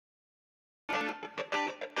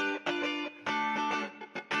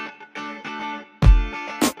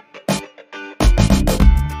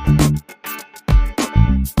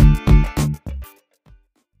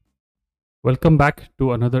Welcome back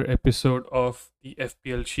to another episode of the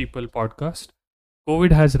FPL Sheeple podcast.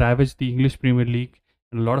 COVID has ravaged the English Premier League,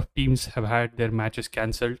 and a lot of teams have had their matches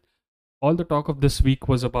cancelled. All the talk of this week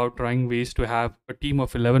was about trying ways to have a team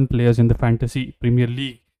of 11 players in the Fantasy Premier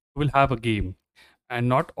League who will have a game, and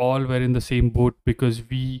not all were in the same boat because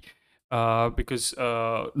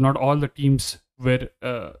not all the teams were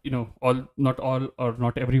all not all or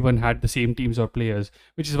not everyone had the same teams or players,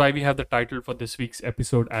 which is why we have the title for this week's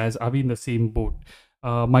episode as Are We in the Same Boat?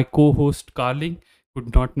 My co-host Carling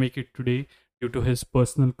could not make it today due to his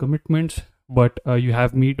personal commitments, but you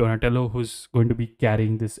have me, Donatello, who's going to be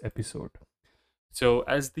carrying this episode. So,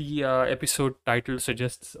 as the episode title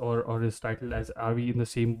suggests, or is titled as "Are We in the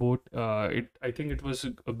Same Boat?" I think it was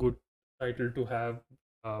a good title to have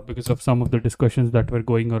because of some of the discussions that were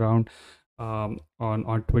going around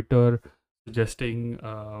on Twitter, suggesting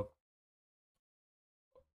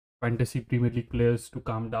fantasy Premier League players to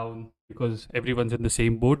calm down because everyone's in the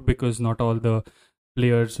same boat because not all the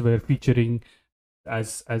players were featuring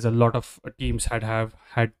as a lot of teams have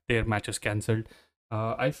had their matches cancelled.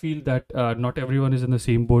 I feel that not everyone is in the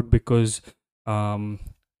same boat because um,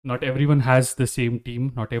 not everyone has the same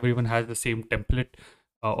team, not everyone has the same template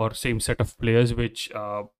or same set of players you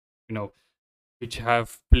know which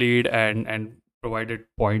have played and provided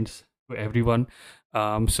points to everyone.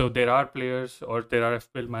 So there are players or there are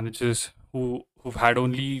FPL managers who've had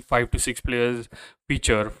only 5 to 6 players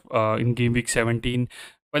feature in game week 17.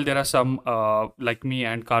 Well, there are some like me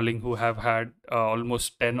and Carling who have had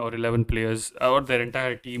almost 10 or 11 players or their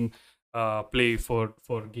entire team play for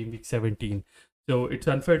game week 17. So it's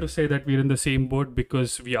unfair to say that we're in the same boat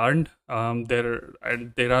because we aren't. There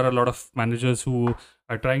are a lot of managers who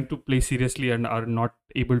are trying to play seriously and are not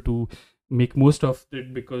able to make most of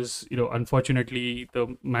it because unfortunately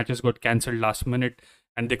the matches got cancelled last minute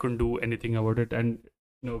and they couldn't do anything about it. And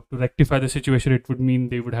to rectify the situation, it would mean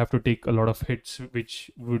they would have to take a lot of hits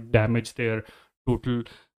which would damage their total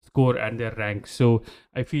score and their rank. So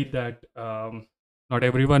I feel that not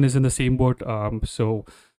everyone is in the same boat.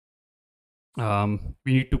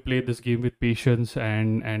 We need to play this game with patience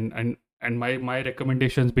and my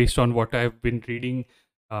recommendations based on what I've been reading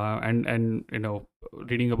and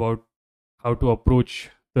reading about how to approach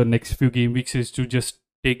the next few game weeks is to just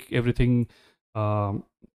take everything um,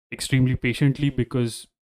 extremely patiently because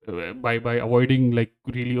by avoiding like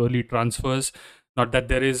really early transfers, not that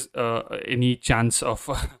there is any chance of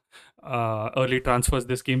early transfers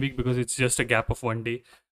this game week because it's just a gap of 1 day,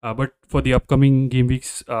 but for the upcoming game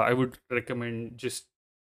weeks, I would recommend just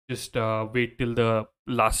wait till the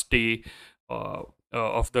last day uh,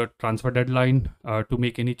 of the transfer deadline to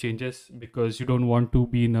make any changes because you don't want to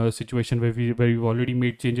be in a situation where you've already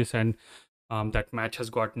made changes and that match has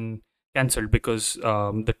gotten cancelled because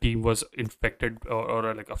the team was infected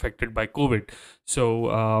or like affected by COVID.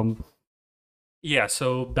 So yeah,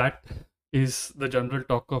 so that is the general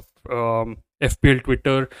talk of FPL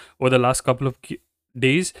Twitter over the last couple of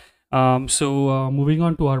days. Moving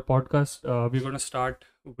on to our podcast, we're going to start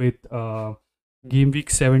with Game Week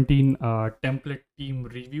 17 template team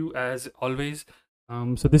review as always.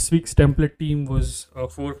 So this week's template team was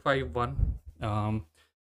 4-5-1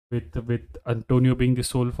 with Antonio being the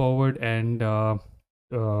sole forward and uh,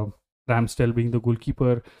 Ramsdale being the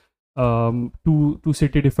goalkeeper, two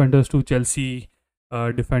City defenders, two Chelsea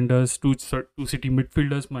defenders, two City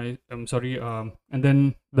midfielders. I'm sorry, and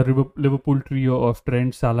then the Liverpool trio of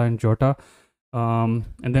Trent, Salah, and Jota. And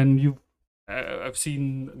then I've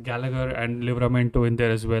seen Gallagher and Livramento in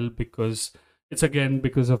there as well because it's again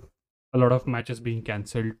because of a lot of matches being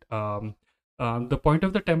cancelled. The point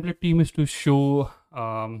of the template team is to show,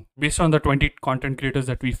 based on the 20 content creators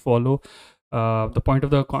that we follow, the point of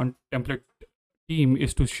the template team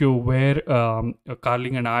is to show where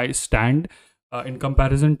Carling and I stand in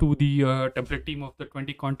comparison to the template team of the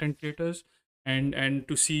 20 content creators, and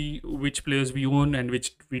to see which players we own and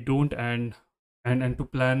which we don't, and to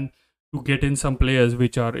plan to get in some players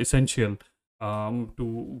which are essential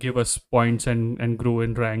to give us points and grow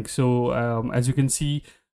in rank. So as you can see,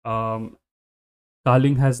 um,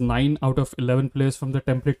 Carling has 9 out of 11 players from the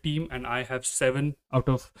template team, and I have 7 out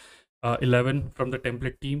of 11 from the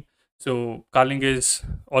template team. So Carling is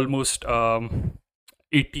almost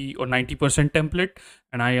 80 or 90% template,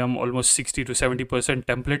 and I am almost 60 to 70%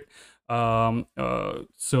 template.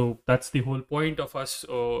 So that's the whole point of us,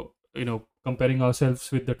 comparing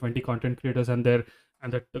ourselves with the 20 content creators and the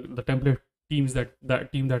template teams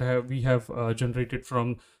that team that we have generated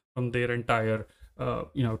from their entire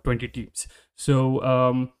 20 teams.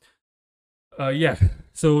 So yeah,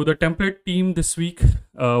 so the template team this week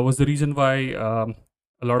was the reason why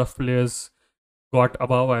a lot of players got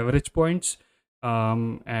above average points.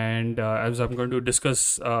 And as I'm going to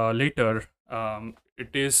discuss later,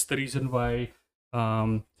 it is the reason why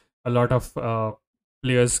um, a lot of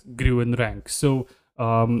players grew in rank. So,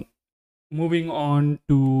 moving on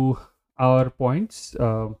to our points.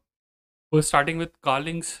 First, starting with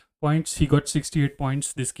Carling's points, he got 68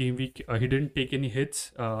 points this game week. He didn't take any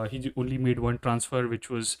hits. Only made one transfer, which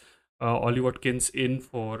was Ollie Watkins in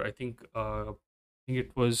for I think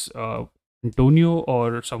it was Antonio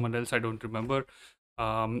or someone else. I don't remember.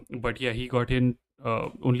 But yeah, he got in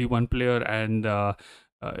only one player and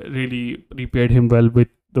really repaid him well with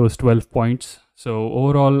those 12 points. So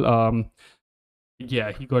overall,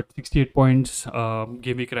 yeah, he got 68 points,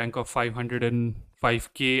 game week rank of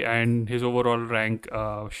 505k, and his overall rank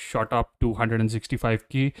shot up to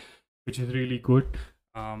 165k, which is really good.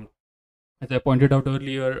 Um, as I pointed out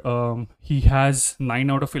earlier, he has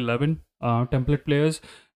 9 out of 11 template players,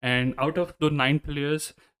 and out of the 9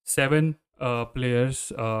 players, 7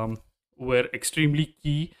 players were extremely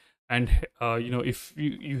key. And if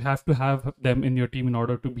you have to have them in your team in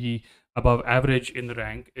order to be above average in the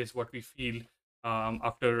rank, is what we feel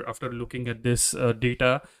after looking at this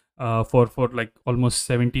data for like almost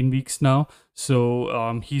 17 weeks now.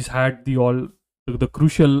 So he's had the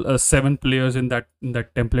crucial 7 players in that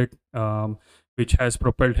template, which has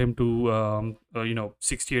propelled him to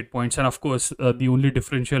 68 points. And of course, the only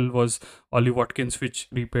differential was Ollie Watkins, which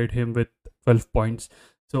repaid him with 12 points.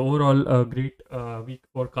 So overall, a great week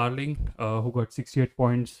for Carling, who got 68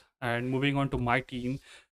 points. And moving on to my team,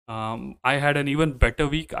 I had an even better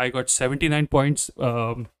week. I got 79 points,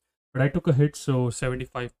 but I took a hit, so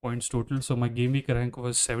 75 points total. So my game week rank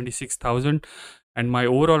was 76,000, and my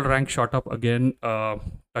overall rank shot up again,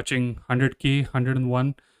 touching 100k,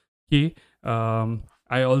 101k.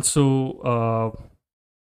 I also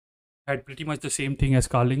had pretty much the same thing as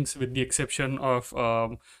Carlings, with the exception of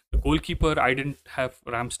the goalkeeper. I didn't have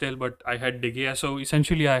Ramsdale, but I had De Gea. So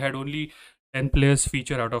essentially, I had only 10 players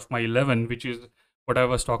feature out of my 11, which is what I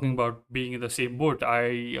was talking about being in the same boat.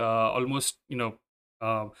 I almost,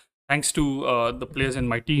 uh, thanks to the players in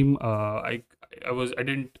my team, I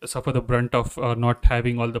didn't suffer the brunt of not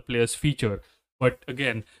having all the players feature. But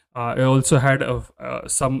again, I also had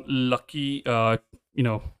some lucky,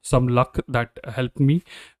 some luck that helped me.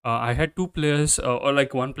 I had 2 players, or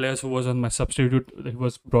like one player who was on my substitute. It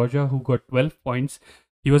was Broja, who got 12 points.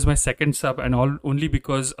 He was my second sub, and only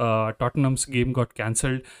because Tottenham's game got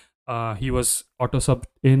cancelled. He was auto sub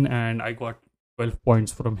in, and I got 12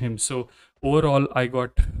 points from him. So overall, I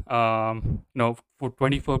got for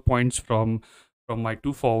 24 points from my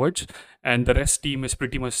 2 forwards, and the rest team is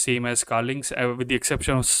pretty much same as Carlings, with the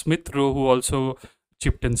exception of Smith Rowe, who also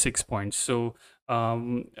chipped in 6 points. So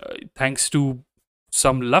thanks to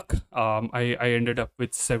some luck, I ended up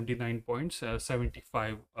with 79 points,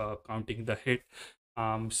 75 counting the hit.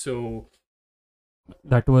 So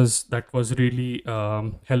that was really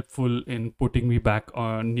helpful in putting me back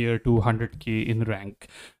on near to 100k in rank.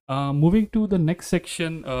 Moving to the next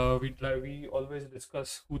section, we always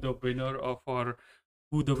discuss who the winner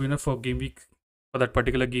for game week, for that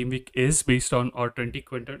particular game week, is based on our 20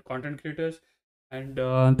 content creators. And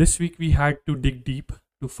this week we had to dig deep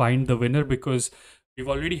to find the winner, because we've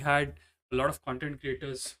already had a lot of content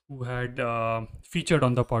creators who had featured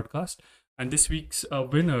on the podcast. And this week's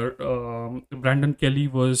winner, Brandon Kelly,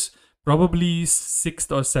 was probably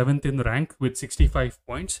 6th or 7th in rank with 65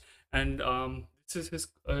 points. And this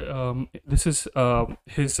is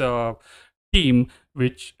his team,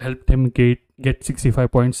 which helped him get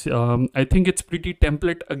 65 points. I think it's pretty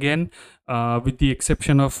template again, with the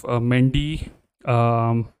exception of Mendy,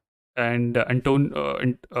 and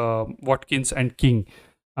Watkins and King.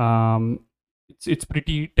 It's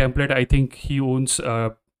pretty template. I think he owns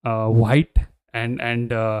White,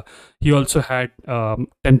 and he also had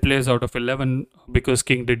 10 plays out of 11, because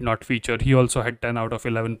King did not feature. He also had 10 out of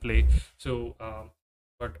 11 play. So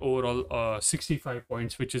but overall, 65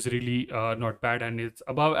 points, which is really not bad, and it's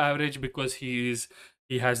above average because he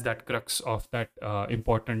has that crux of that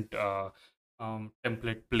important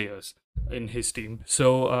template players in his team.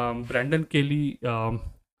 So Brandon Kelly,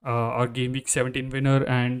 our game week 17 winner,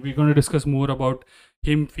 and we're going to discuss more about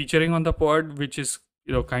him featuring on the pod, which is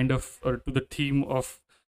kind of to the theme of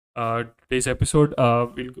today's episode.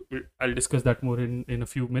 I'll discuss that more in a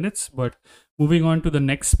few minutes. But moving on to the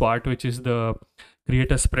next part, which is the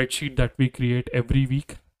create a spreadsheet that we create every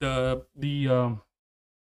week. The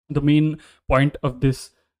main point of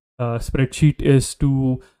this spreadsheet is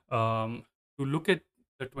to look at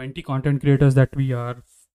the 20 content creators that we are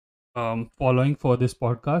following for this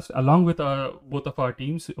podcast, along with both of our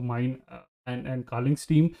teams, mine and Carling's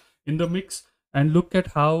team, in the mix. and look at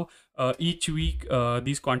how each week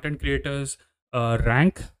these content creators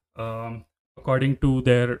rank according to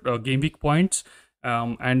their game week points.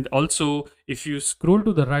 And also, if you scroll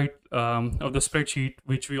to the right of the spreadsheet,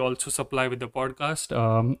 which we also supply with the podcast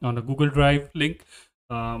on a Google Drive link,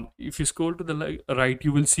 if you scroll to the right,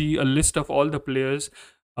 you will see a list of all the players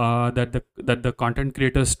that the content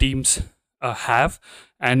creators teams have,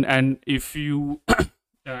 and if you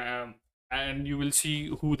um, and you will see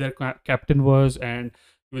who their captain was, and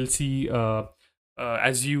you will see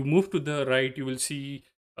as you move to the right, you will see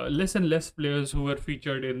less and less players who are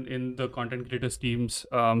featured in the content creators teams.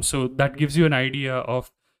 So that gives you an idea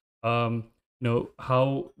of um,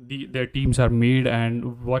 how their teams are made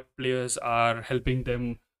and what players are helping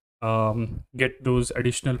them get those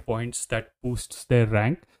additional points that boosts their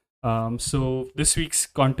rank. So this week's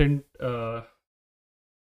creator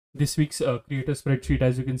spreadsheet,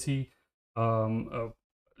 as you can see,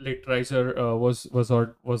 late riser was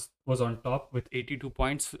on top with 82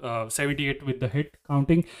 points, 78 with the hit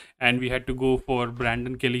counting, and we had to go for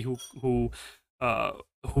Brandon Kelly, uh,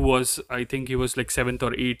 who was, I think he was like 7th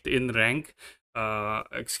or 8th in rank,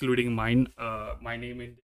 excluding my name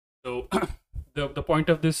in. So the point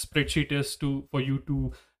of this spreadsheet is for you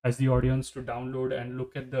to, as the audience, to download and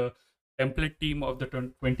look at the template team of the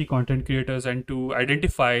 20 content creators, and to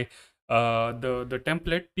identify the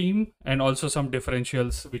template team and also some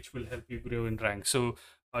differentials which will help you grow in rank. So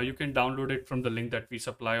you can download it from the link that we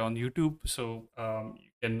supply on YouTube. So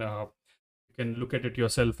you can look at it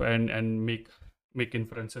yourself and make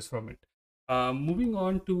inferences from it. Moving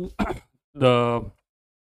on to the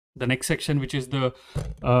the next section, which is the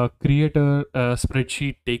creator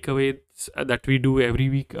spreadsheet takeaways that we do every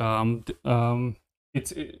week.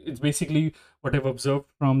 It's basically what I've observed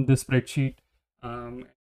from the spreadsheet, um,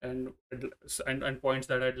 and and points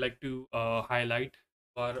that I'd like to highlight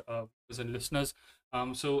for viewers and listeners.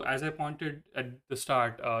 So as I pointed at the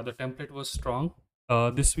start, the template was strong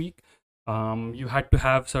this week. You had to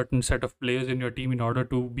have certain set of players in your team in order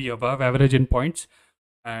to be above average in points,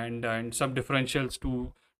 and some differentials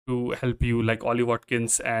to help you, like Ollie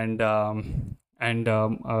Watkins and and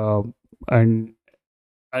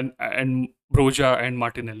and Broja and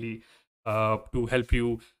Martinelli, to help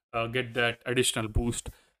you get that additional boost.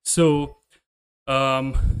 So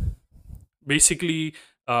um, basically,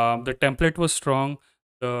 the template was strong.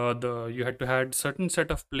 The You had to had certain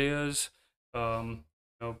set of players, you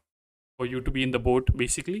know, for you to be in the boat,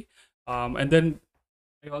 basically. And then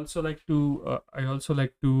I also like to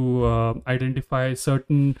identify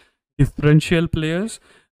certain differential players,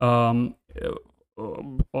 um,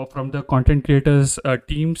 from the content creators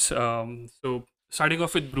teams. So starting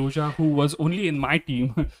off with Broja, who was only in my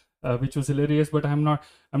team, which was hilarious. But I'm not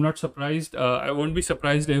surprised. I won't be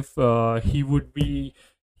surprised if he would be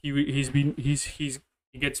he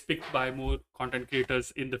gets picked by more content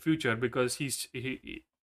creators in the future, because he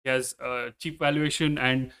has cheap valuation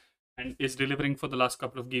and is delivering for the last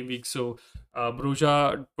couple of game weeks. So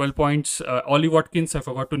Broja 12 points. Ollie Watkins, I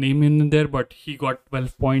forgot to name him in there, but he got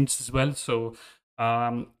 12 points as well. So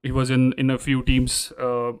he was in a few teams.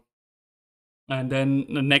 And then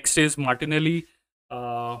the next is Martinelli,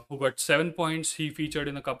 who got 7 points. He featured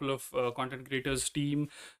in a couple of content creators team.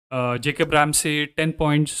 Jacob Ramsey 10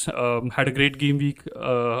 points. Had a great game week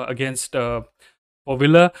against for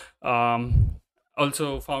Villa.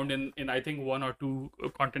 Also found in I think one or two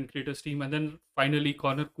content creators team. And then finally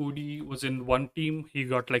Connor Cody was in one team. He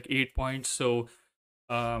got like 8 points.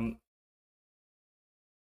 Um,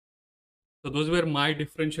 so those were my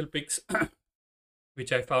differential picks,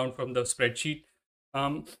 which I found from the spreadsheet.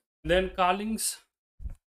 Um, then Carling's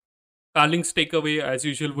takeaway, as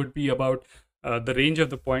usual, would be about the range of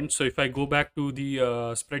the points. So if I go back to the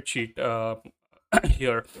spreadsheet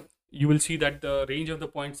here, you will see that the range of the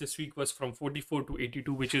points this week was from 44 to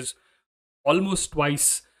 82, which is almost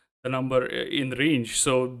twice the number in range.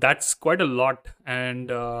 So that's quite a lot. And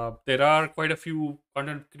there are quite a few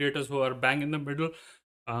content creators who are bang in the middle.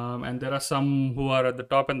 And there are some who are at the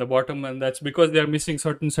top and the bottom, and that's because they are missing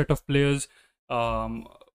certain set of players, um,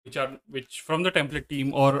 which from the template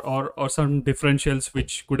team, or some differentials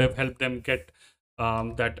which could have helped them get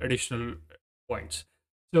that additional points.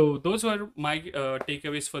 So those were my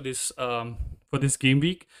takeaways for this game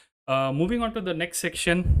week. Moving on to the next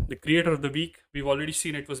section, the creator of the week. We've already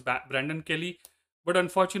seen it was Brandon Kelly, but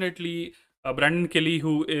unfortunately, Brandon Kelly,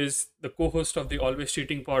 who is the co-host of the Always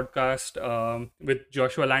Cheating podcast with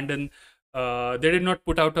Joshua Landon, they did not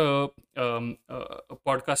put out a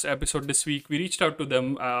podcast episode this week. We reached out to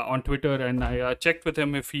them on Twitter, and I checked with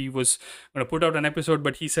him if he was going to put out an episode,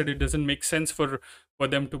 but he said it doesn't make sense for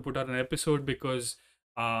them to put out an episode because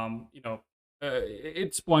um, you know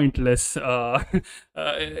it's pointless.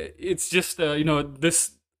 It's just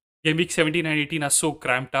this game week 17 and 18 are so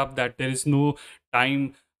cramped up that there is no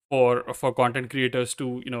time for content creators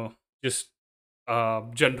to just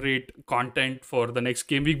generate content for the next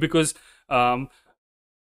game week, because um,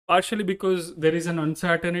 partially because there is an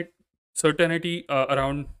certainty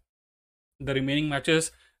around the remaining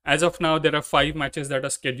matches. As of now, there are 5 matches that are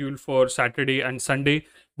scheduled for Saturday and Sunday,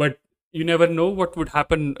 but you never know what would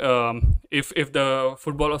happen if the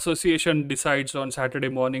Football Association decides on Saturday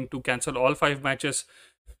morning to cancel all 5 matches.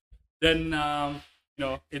 Then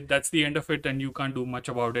that's the end of it, and you can't do much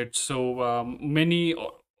about it. So many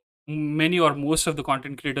or most of the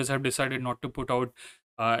content creators have decided not to put out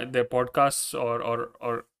their podcasts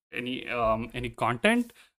or any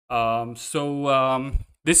content.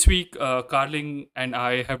 This week, Carling and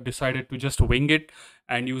I have decided to just wing it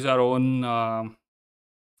and use our own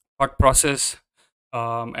thought process,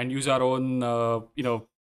 and use our own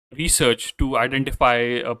research to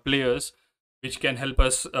identify players which can help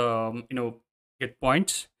us get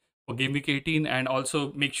points for game week 18, and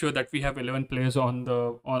also make sure that we have 11 players on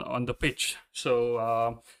the pitch.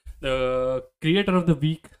 So the creator of the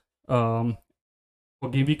week for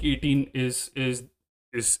game week 18 is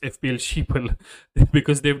FPL Sheeple,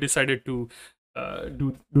 because they've decided to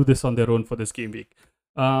do this on their own for this game week.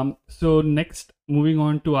 So next, moving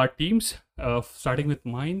on to our teams, starting with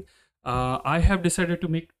mine, I have decided to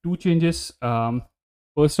make 2 changes.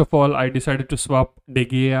 First of all, I decided to swap De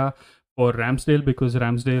Gea for Ramsdale, because De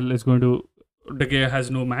Gea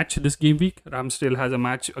has no match this game week. Ramsdale has a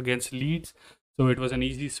match against Leeds, so it was an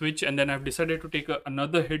easy switch. And then I've decided to take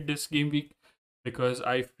another hit this game week, because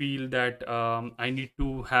I feel that I need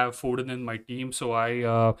to have Foden in my team. So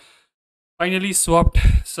I finally swapped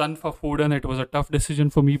Son for Foden. It was a tough decision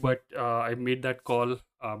for me, but I made that call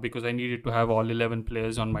because I needed to have all 11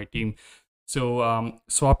 players on my team. So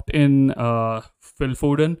swapped in Phil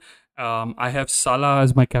Foden. I have Salah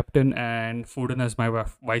as my captain and Foden as my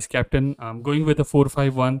vice captain. I'm going with a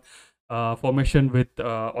 4-5-1 formation with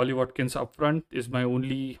Ollie Watkins up front is my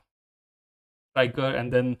only striker,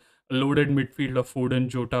 and then a loaded midfield of Foden,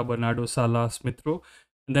 Jota, Bernardo, Salah, Smith Rowe,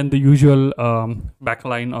 and then the usual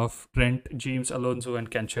backline of Trent, James, Alonso,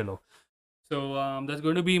 and Cancelo. So that's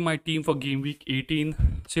going to be my team for game week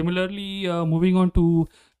 18. Similarly, moving on to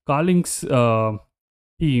Carling's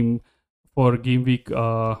team for game week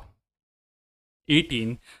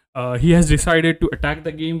 18, he has decided to attack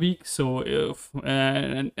the game week. So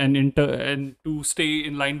and to stay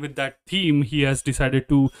in line with that theme, he has decided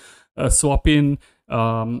to swap in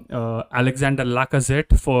Alexander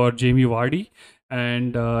Lacazette for Jamie Vardy,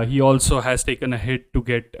 and he also has taken a hit to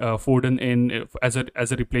get Foden in as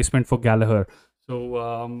a replacement for Gallagher.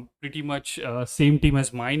 So pretty much same team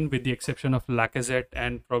as mine, with the exception of Lacazette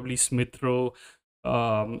and probably Smith Rowe,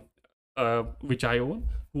 which I own,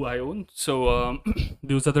 who I own. So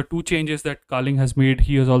those are the 2 changes that Carling has made.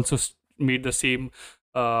 He has also made the same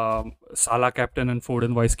Salah captain and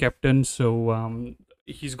Foden vice captain. So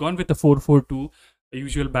he's gone with the 4-4-2, the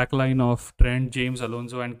usual backline of Trent, James,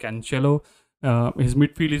 Alonso, and Cancelo. His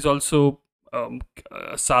midfield is also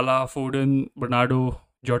Salah, Foden, Bernardo,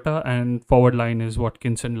 Jota, and forward line is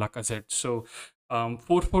Watkins and Lacazette. So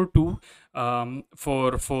 4-4-2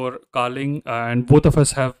 for Carling, and both of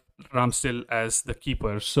us have Ramsdale as the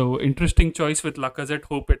keeper. So interesting choice with Lacazette.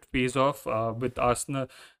 Hope it pays off with Arsenal,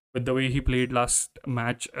 with the way he played last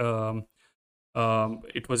match.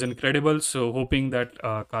 It was incredible. So hoping that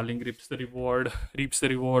Carling reaps the reward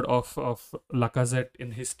of Lacazette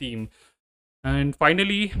in his team. And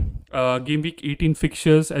finally, game week 18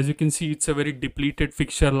 fixtures. As you can see, it's a very depleted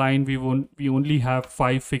fixture line. We only have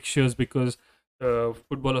 5 fixtures because the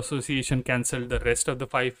Football Association cancelled the rest of the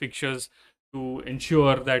 5 fixtures to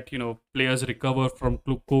ensure that players recover from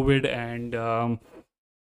COVID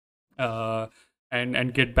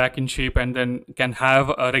and get back in shape, and then can have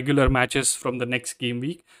regular matches from the next game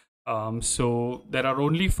week. So there are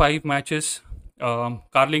only 5 matches.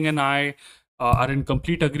 Carling and I are in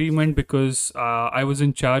complete agreement, because I was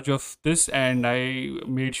in charge of this, and I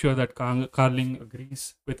made sure that Carling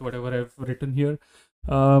agrees with whatever I've written here.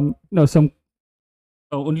 Some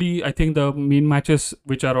only, I think the main matches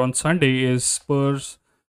which are on Sunday is Spurs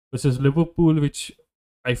versus Liverpool, which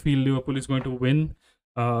I feel Liverpool is going to win.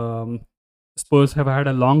 Spurs have had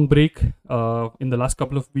a long break in the last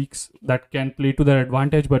couple of weeks that can play to their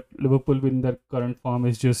advantage, but Liverpool in their current form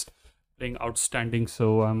is just playing outstanding.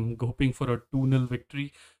 So I'm hoping for a 2-0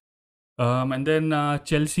 victory. And then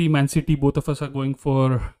Chelsea, Man City, both of us are going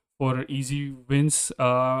for easy wins.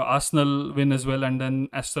 Arsenal win as well, and then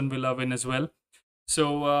Aston Villa win as well.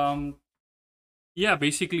 So Yeah,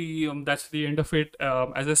 basically, that's the end of it.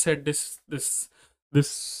 As I said, this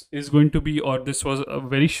is going to be, or this was a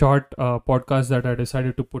very short podcast that I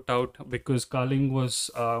decided to put out because Carling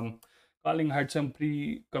had some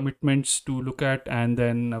pre commitments to look at, and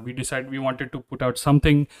then we decided we wanted to put out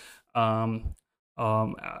something, um,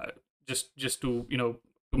 um, uh, just to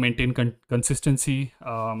to maintain consistency.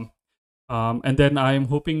 And then I am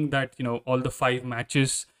hoping that all the 5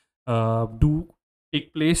 matches do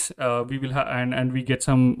take place. We will have and we get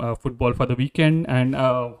some football for the weekend, and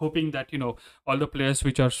hoping that all the players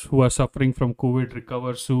who are suffering from COVID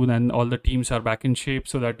recover soon, and all the teams are back in shape,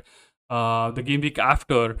 so that the game week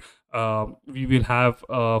after we will have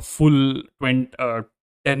full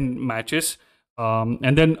 10 matches.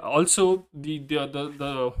 And then also the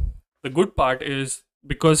good part is,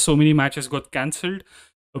 because so many matches got cancelled,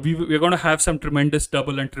 we're going to have some tremendous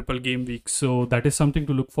double and triple game weeks, so that is something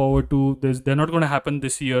to look forward to. They're not going to happen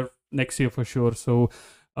this year, next year for sure. So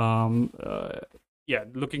um uh, yeah,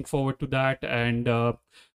 looking forward to that. And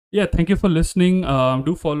yeah, thank you for listening.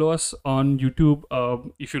 Do follow us on YouTube.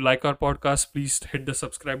 If you like our podcast, please hit the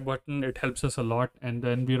subscribe button, it helps us a lot. And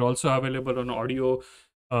then we're also available on audio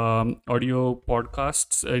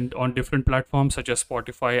podcasts and on different platforms such as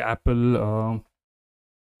Spotify, Apple,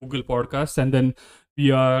 Google Podcasts. And then we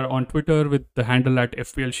are on Twitter with the handle at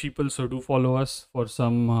FPL Sheeple. So do follow us for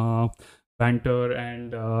some banter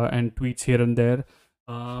and tweets here and there.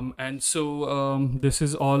 And so this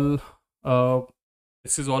is all.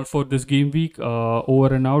 This is all for this game week.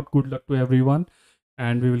 Over and out. Good luck to everyone,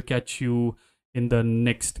 and we will catch you in the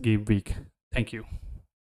next game week. Thank you.